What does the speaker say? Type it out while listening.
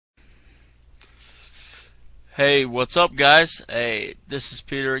Hey, what's up, guys? Hey, this is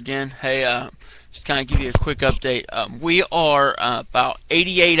Peter again. Hey, just kind of give you a quick update. We are about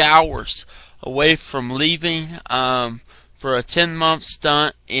 88 hours away from leaving for a 10-month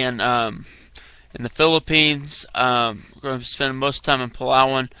stunt in the Philippines. We're going to be spending most of the time in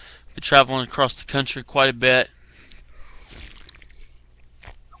Palawan. Be traveling across the country quite a bit.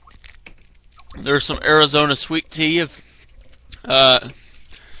 There's some Arizona sweet tea. If did a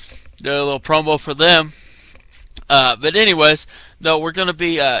little promo for them. But anyways, no, we're gonna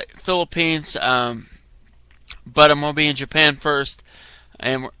be Philippines, but I'm gonna be in Japan first,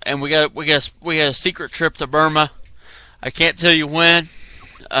 and we got a secret trip to Burma. I can't tell you when.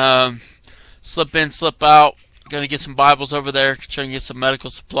 Slip in, slip out. Gonna get some Bibles over there. Trying to get some medical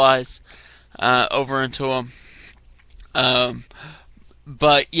supplies over into them.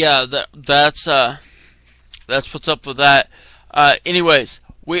 But yeah, that's what's up with that. Anyways,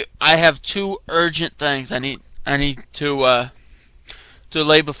 I have two urgent things I need to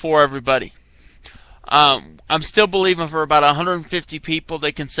lay before everybody. I'm still believing for about 150 people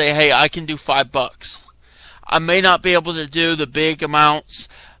that can say, "Hey, I can do $5." I may not be able to do the big amounts,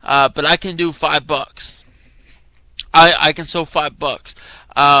 but I can do $5. I can sew $5.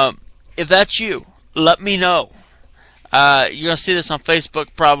 If that's you, let me know. You're gonna see this on Facebook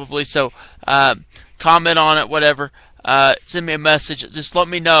probably, so comment on it, whatever. Send me a message. Just let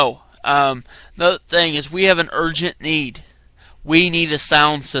me know. Another thing is we have an urgent need. We need a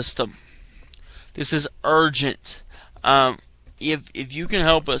sound system. This is urgent. If you can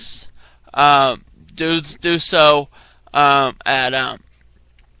help us, do so.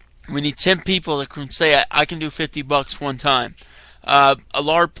 We need 10 people that can say I can do $50 one time. A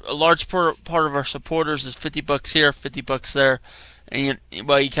large part of our supporters is $50 here, $50 there, and you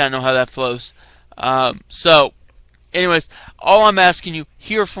kind of know how that flows. So. Anyways, all I'm asking you,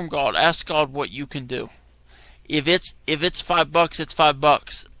 hear from God. Ask God what you can do. If it's $5, it's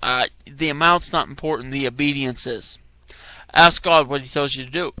 $5. The amount's not important. The obedience is. Ask God what He tells you to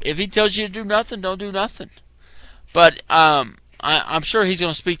do. If He tells you to do nothing, don't do nothing. But I'm sure He's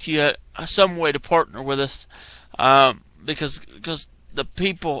going to speak to you some way to partner with us, because the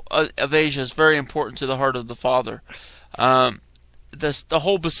people of Asia is very important to the heart of the Father. The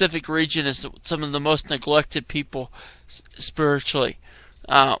whole Pacific region is some of the most neglected people spiritually,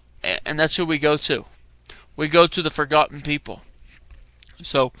 and that's who we go to. We go to the forgotten people.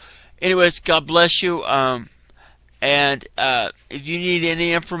 So, anyways, God bless you. And if you need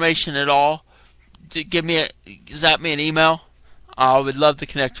any information at all, zap me an email. I would love to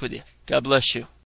connect with you. God bless you.